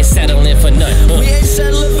all. I ain't settling for nothing. We ain't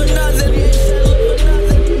settling for nothing.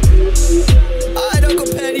 Alright, Uncle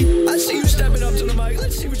Petty. I see you stepping up to the mic.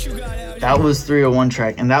 Let's see what you got out. That was 301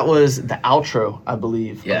 track, and that was the outro, I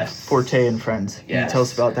believe. Yes. Of Forte and Friends. Can Yes. you tell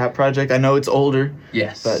us about that project? I know it's older.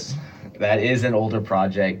 Yes, But that is an older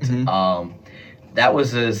project. That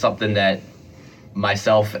was something that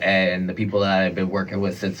myself and the people that I've been working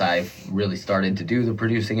with since I really started to do the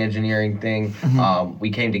producing engineering thing, we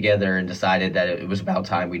came together and decided that it was about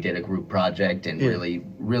time we did a group project and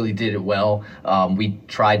really did it well. We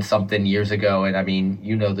tried something years ago, and I mean,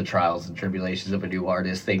 the trials and tribulations of a new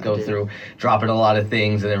artist. They go through dropping a lot of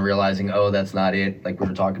things and then realizing, oh, that's not it, like we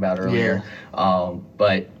were talking about earlier.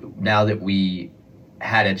 But now that we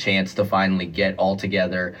had a chance to finally get all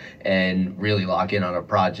together and really lock in on a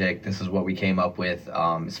project, this is what we came up with.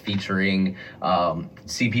 It's featuring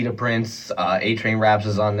CP to Prince, A-Train Raps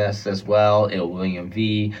is on this as well, Illwilliam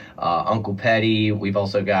V, Uncle Petty. We've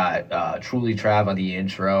also got Truly Trav on the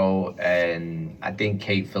intro, and I think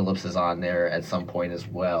Kate Phillips is on there at some point as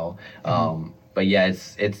well. But yeah,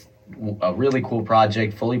 it's a really cool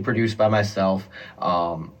project, fully produced by myself.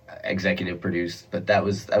 Executive produced, but that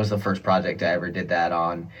was the first project I ever did that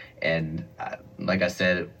on, and like I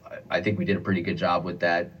said, I think we did a pretty good job with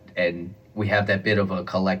that, and we have that bit of a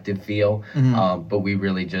collective feel, but we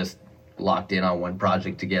really just locked in on one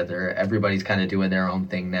project together. Everybody's kind of doing their own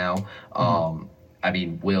thing now. I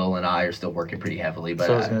mean, Will and I are still working pretty heavily, but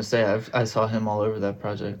so I was gonna say I saw him all over that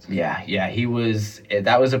project. Yeah, he was.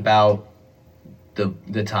 That was about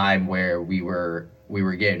the time where we were we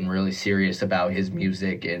were getting really serious about his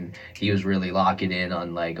music, and he was really locking in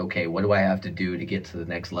on like, okay, what do I have to do to get to the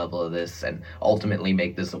next level of this and ultimately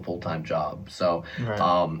make this a full-time job? So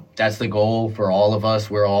that's the goal for all of us.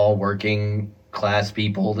 We're all working class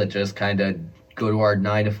people that just kind of go to our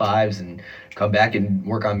 9-to-5s and come back and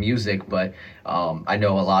work on music. But I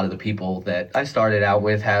know a lot of the people that I started out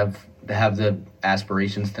with have the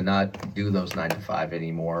aspirations to not do those 9-to-5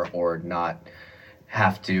 anymore, or not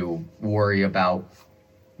have to worry about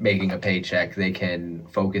making a paycheck. They can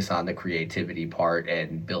focus on the creativity part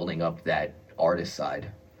and building up that artist side.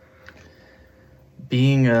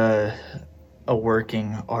 Being a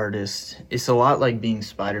working artist, it's a lot like being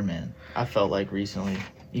Spider-Man. I felt like recently.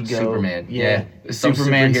 You go Superman,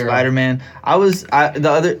 Superman, Spider-Man. I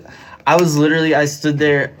stood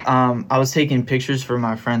there, I was taking pictures for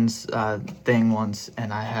my friend's thing once,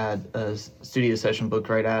 and I had a studio session booked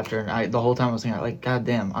right after, and the whole time I was thinking, like, God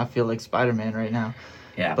damn, I feel like Spider-Man right now.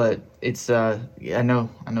 Yeah. But it's, I know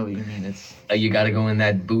what you mean. It's you got to go in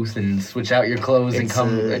that booth and switch out your clothes and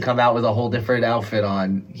come out with a whole different outfit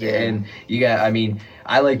on. Yeah. And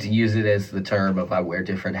I like to use it as the term of I wear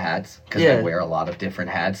different hats, because I wear a lot of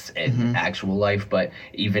different hats in actual life, but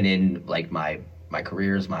even in like my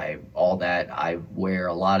careers, all that, I wear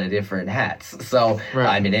a lot of different hats. So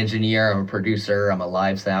I'm an engineer, I'm a producer, I'm a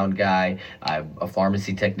live sound guy, I'm a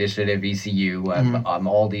pharmacy technician at VCU. I'm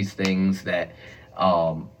all these things that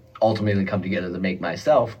ultimately come together to make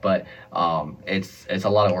myself, but it's a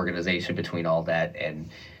lot of organization between all that. And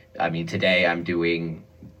I mean, today I'm doing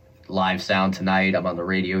live sound tonight. I'm on the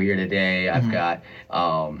radio here today. I've got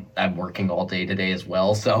I'm working all day today as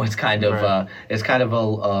well. So it's kind of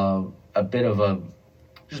a bit of a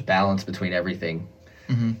just balance between everything.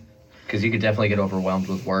 Because you could definitely get overwhelmed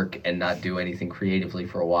with work and not do anything creatively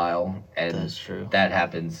for a while. And that's true. That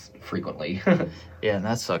happens frequently. Yeah, and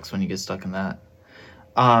that sucks when you get stuck in that.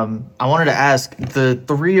 I wanted to ask, the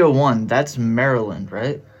 301, that's Maryland,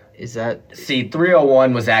 right? Is that... See,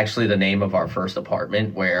 301 was actually the name of our first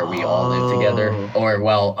apartment where we all lived together. Or,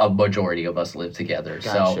 well, a majority of us lived together.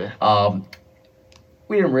 Gotcha. So,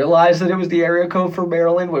 we didn't realize that it was the area code for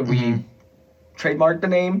Maryland when we trademarked the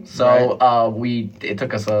name. So, it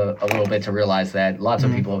took us a little bit to realize that. Lots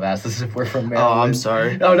of people have asked us if we're from Maryland. Oh, I'm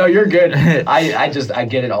sorry. No, you're good. I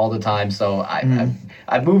get it all the time. So,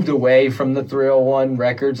 I've moved away from the 301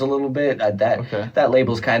 records a little bit. That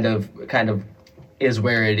label's kind of is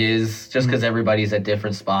where it is, just because everybody's at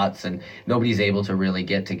different spots and nobody's able to really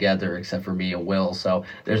get together except for me and Will. So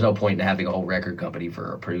there's no point in having a whole record company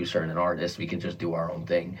for a producer and an artist. We can just do our own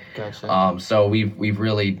thing. Gotcha. So we've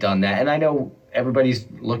really done that, and I know everybody's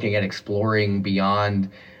looking at exploring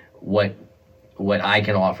beyond what I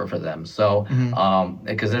can offer for them. So,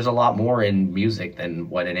 because there's a lot more in music than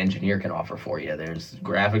what an engineer can offer for you. There's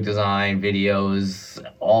graphic design, videos,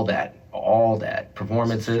 all that,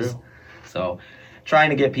 performances. So,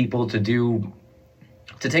 trying to get people to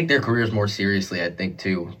take their careers more seriously, I think,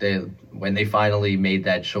 too. When they finally made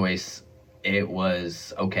that choice, it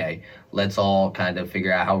was, okay, let's all kind of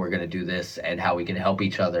figure out how we're going to do this and how we can help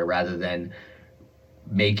each other rather than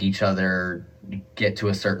make each other get to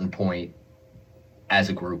a certain point as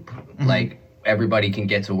a group. Like, everybody can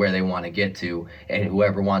get to where they want to get to, and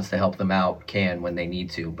whoever wants to help them out can when they need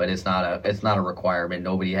to, but it's not a requirement.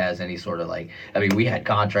 Nobody has any sort of like, I mean, we had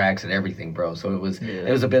contracts and everything, bro, so it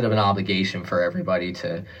was a bit of an obligation for everybody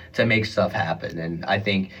to make stuff happen. And I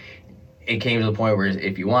think it came to the point where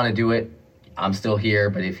if you want to do it, I'm still here,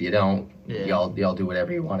 but if you don't, y'all do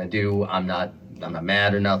whatever you want to do. I'm not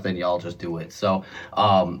mad or nothing. Y'all just do it. So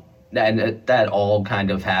and that all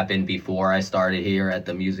kind of happened before I started here at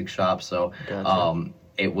the music shop. So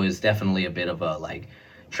it was definitely a bit of a like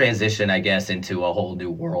transition, I guess, into a whole new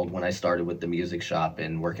world when I started with the music shop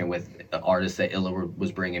and working with artists that Illa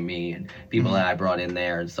was bringing me and people that I brought in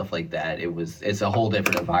there and stuff like that. It's a whole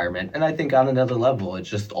different environment. And I think on another level, it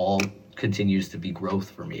just all continues to be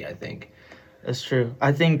growth for me, I think. That's true.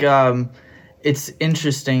 I think it's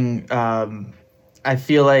interesting. I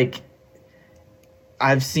feel like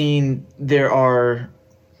I've seen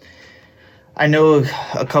I know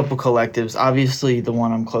a couple collectives. Obviously, the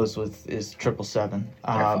one I'm close with is 777.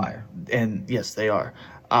 They're fire. And yes, they are.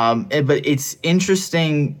 But it's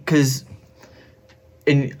interesting because,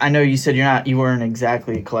 and I know you said you weren't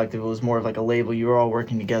exactly a collective. It was more of like a label. You were all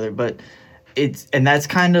working together. But and that's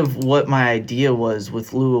kind of what my idea was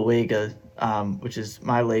with Lou Awega, which is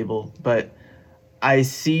my label. But I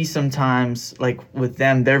see sometimes, like with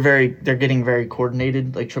them, they're getting very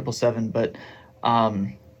coordinated, like 777. But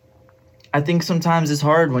I think sometimes it's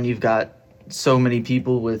hard when you've got so many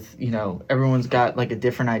people with, everyone's got like a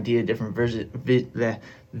different idea, different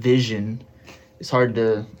vision, hard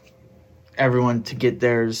to everyone to get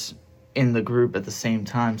theirs in the group at the same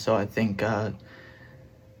time. So I think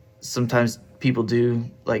sometimes people do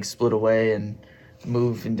like split away and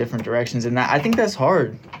move in different directions, and I think that's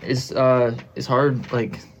hard. It's hard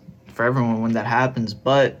like for everyone when that happens,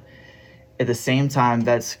 but at the same time,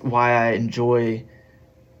 that's why I enjoy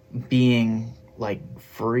being like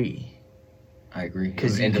free. I agree.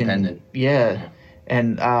 Because independent.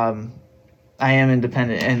 And I am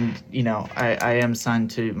independent, and you know I am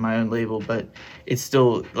signed to my own label, but it's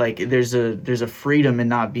still like there's a freedom in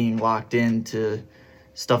not being locked into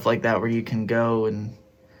stuff like that, where you can go and,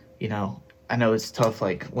 you know, I know it's tough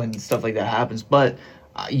like when stuff like that happens, but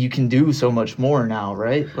you can do so much more now,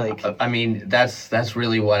 right? Like I mean, that's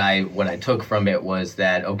really what I took from it, was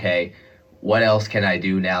that, okay, what else can I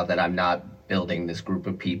do now that I'm not building this group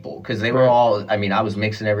of people? Because they were all, I mean, I was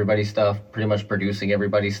mixing everybody's stuff, pretty much producing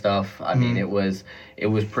everybody's stuff. I mean, it was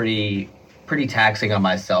pretty taxing on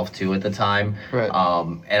myself too at the time. Right.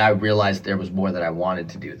 And I realized there was more that I wanted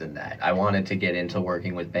to do than that. I wanted to get into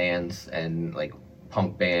working with bands and like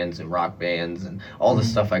punk bands and rock bands and all the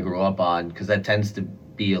stuff I grew up on, because that tends to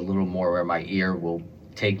be a little more where my ear will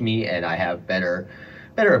take me, and I have better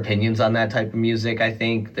opinions on that type of music, I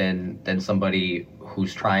think, than somebody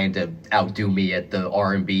who's trying to outdo me at the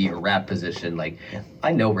R&B or rap position. Like,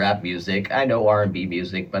 I know rap music, I know R&B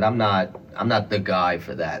music, but I'm not the guy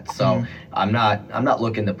for that. So I'm not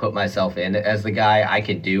looking to put myself in as the guy. I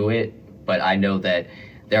can do it, but I know that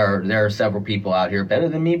there are several people out here better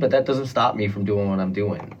than me, but that doesn't stop me from doing what I'm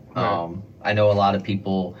doing. Right. I know a lot of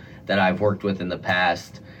people that I've worked with in the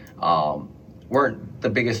past weren't the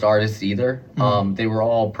biggest artists either. They were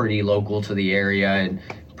all pretty local to the area and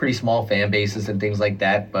pretty small fan bases and things like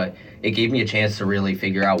that, but it gave me a chance to really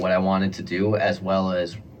figure out what I wanted to do, as well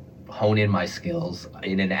as hone in my skills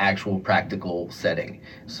in an actual practical setting.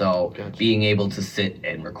 So being able to sit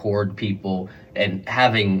and record people and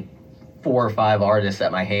having 4 or 5 artists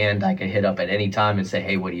at my hand I could hit up at any time and say,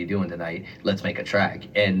 hey, what are you doing tonight? Let's make a track.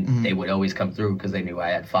 And they would always come through because they knew I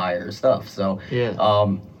had fire stuff. So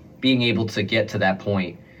being able to get to that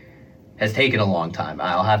point has taken a long time,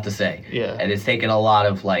 I'll have to say. Yeah. And it's taken a lot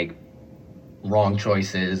of like wrong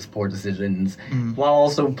choices, poor decisions, while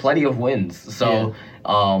also plenty of wins. So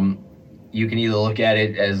you can either look at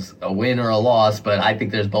it as a win or a loss, but I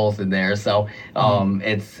think there's both in there. So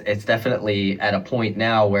it's definitely at a point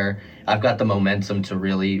now where I've got the momentum to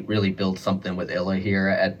really build something with Illa here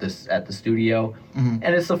at the studio. And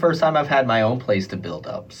it's the first time I've had my own place to build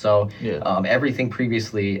up. So everything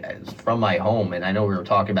previously from my home, and I know we were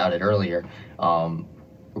talking about it earlier,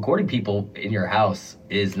 recording people in your house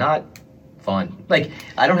is not fun. Like,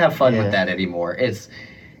 I don't have fun with that anymore. It's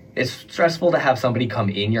stressful to have somebody come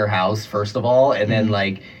in your house, first of all, and then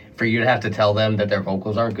like for you to have to tell them that their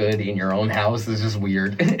vocals aren't good in your own house is just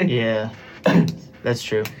weird. That's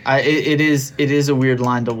true. It is a weird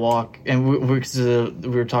line to walk, and we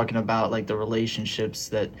were talking about like the relationships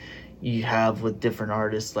that you have with different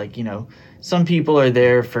artists. Like, you know, some people are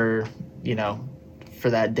there for, you know,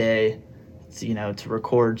 for that day, you know, to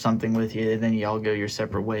record something with you, and then you all go your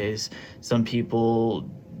separate ways. Some people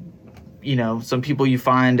you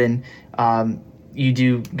find and you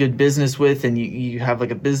do good business with, and you have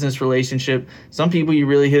like a business relationship. Some people you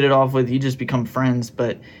really hit it off with, you just become friends.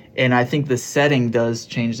 And I think the setting does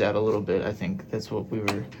change that a little bit. I think that's what we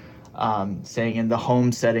were saying. And the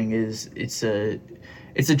home setting it's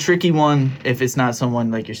a tricky one if it's not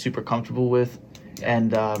someone like you're super comfortable with.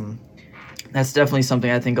 And that's definitely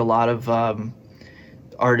something I think a lot of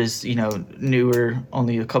artists, you know, newer,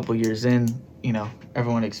 only a couple years in, you know,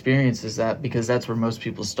 everyone experiences that, because that's where most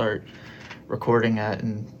people start recording at,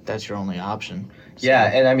 and that's your only option. So.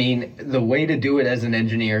 Yeah, and I mean, the way to do it as an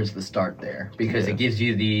engineer is to start there, because it gives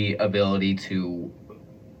you the ability to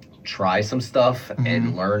try some stuff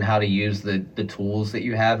and learn how to use the tools that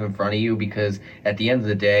you have in front of you, because at the end of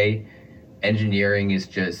the day, engineering is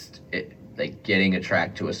just like getting a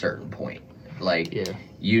track to a certain point. Like,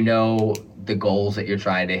 you know the goals that you're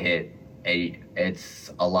trying to hit,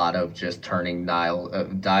 it's a lot of just turning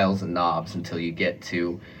dials and knobs until you get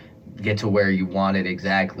to where you want it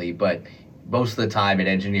exactly. But most of the time an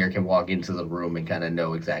engineer can walk into the room and kind of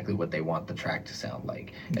know exactly what they want the track to sound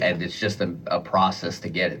like, and it's just a process to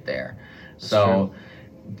get it there. So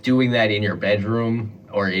doing that in your bedroom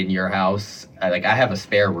or in your house, like, I have a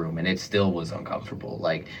spare room and it still was uncomfortable.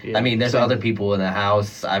 Like, I mean, there's other people in the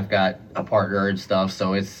house, I've got a partner and stuff,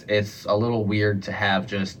 so it's a little weird to have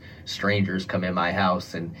just strangers come in my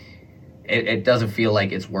house, and it doesn't feel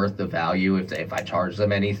like it's worth the value if I charge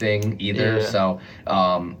them anything either. So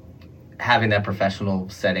having that professional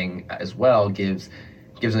setting as well gives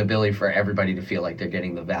gives an ability for everybody to feel like they're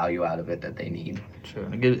getting the value out of it that they need. True.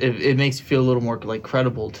 It makes you feel a little more like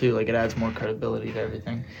credible too. Like it adds more credibility to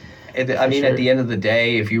everything. I mean, at the end of the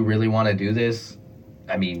day, if you really want to do this,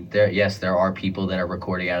 I mean, there are people that are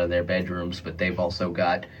recording out of their bedrooms, but they've also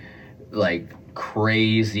got like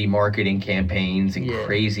crazy marketing campaigns and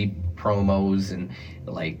crazy promos, and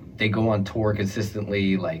like they go on tour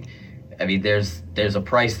consistently. Like, I mean, there's a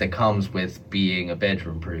price that comes with being a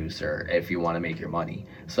bedroom producer if you want to make your money.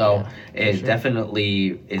 So it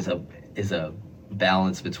definitely is a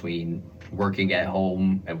balance between working at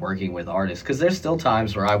home and working with artists, because there's still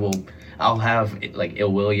times where I'll have like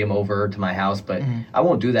Illwilliam over to my house, but I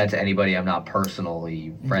won't do that to anybody I'm not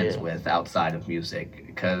personally friends with outside of music,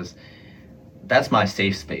 because that's my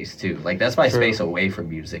safe space too. Like that's my space away from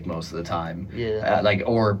music most of the time. Like,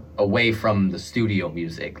 or away from the studio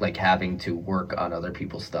music, like having to work on other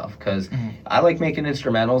people's stuff, because I like making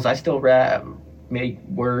instrumentals. I still rap, make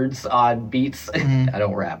words on beats. I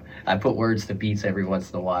don't rap. I put words to beats every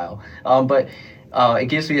once in a while. But it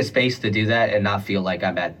gives me a space to do that and not feel like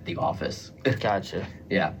I'm at the office. Gotcha.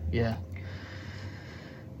 Yeah.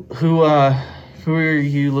 Who are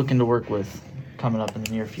you looking to work with coming up in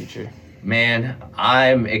the near future? Man,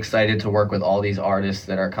 I'm excited to work with all these artists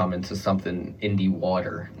that are coming to something in the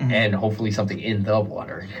water, and hopefully something in the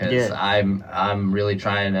water, because I'm really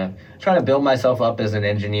trying to build myself up as an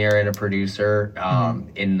engineer and a producer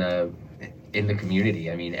in the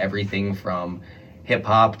community. I mean, everything from hip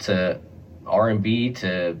hop to R&B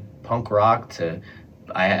to punk rock to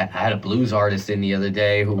I had a blues artist in the other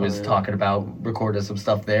day who was talking about recording some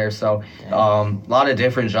stuff there. So a lot of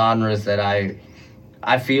different genres that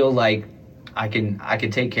I feel like I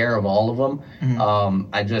can take care of all of them.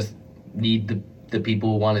 I just need the people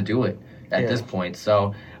who want to do it at this point.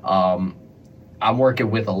 So I'm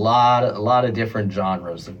working with a lot of different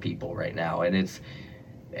genres of people right now, and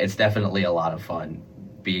it's definitely a lot of fun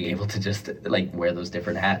being able to just like wear those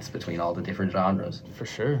different hats between all the different genres. For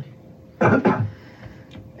sure.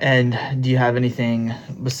 And do you have anything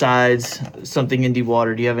besides something indie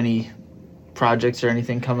water? Do you have any projects or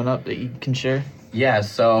anything coming up that you can share? Yeah,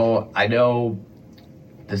 so I know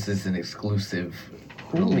this is an exclusive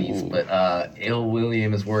release, but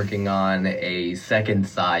Illwilliam is working on a second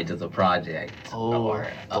side to the project. Or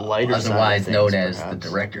the lighter side, otherwise known as perhaps. the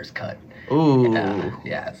director's cut. Ooh.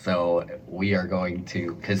 Yeah, so we are going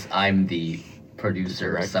to, because I'm the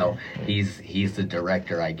producer, so he's the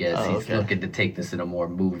director, I guess. He's looking to take this in a more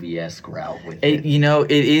movie-esque route with it. You know,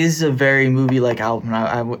 it is a very movie-like album.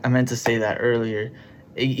 I meant to say that earlier.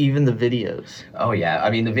 Even the videos. Oh yeah, I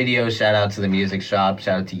mean the videos. Shout out to the Music Shop.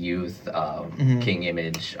 Shout out to Youth, King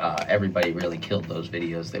Image. Everybody really killed those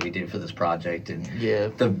videos that we did for this project. And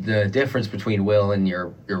the difference between Will and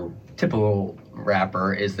your typical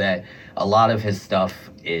rapper is that a lot of his stuff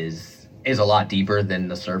is a lot deeper than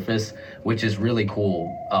the surface, which is really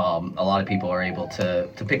cool. A lot of people are able to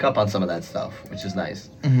pick up on some of that stuff, which is nice.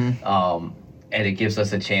 And it gives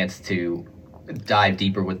us a chance to dive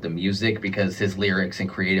deeper with the music, because his lyrics and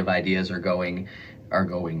creative ideas are going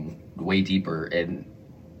way deeper, and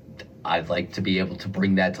I'd like to be able to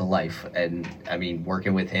bring that to life. And I mean,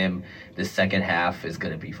 working with him, the second half is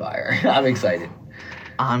gonna be fire. I'm excited.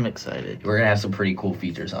 We're gonna have some pretty cool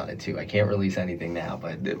features on it too. I can't release anything now,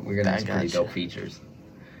 but we're gonna have some pretty dope features.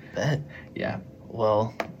 Bet. Yeah.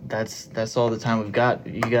 Well, that's all the time we've got.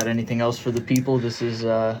 You got anything else for the people? This is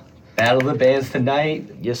Battle of the Bands tonight.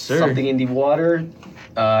 Yes, sir. Something Indie Water,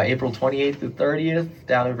 April 28th to 30th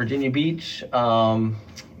down in Virginia Beach.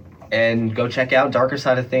 And go check out Darker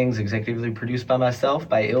Side of Things, executively produced by myself,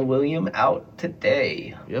 by Illwilliam, out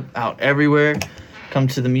today. Yep, out everywhere. Come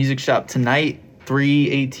to the Music Shop tonight,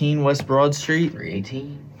 318 West Broad Street.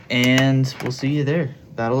 318. And we'll see you there.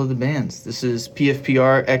 Battle of the Bands. This is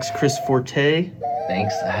PFPR x Chris Forte.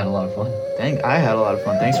 Thanks. I had a lot of fun. I had a lot of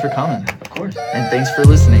fun. Thanks for coming. Of course. And thanks for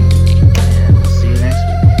listening.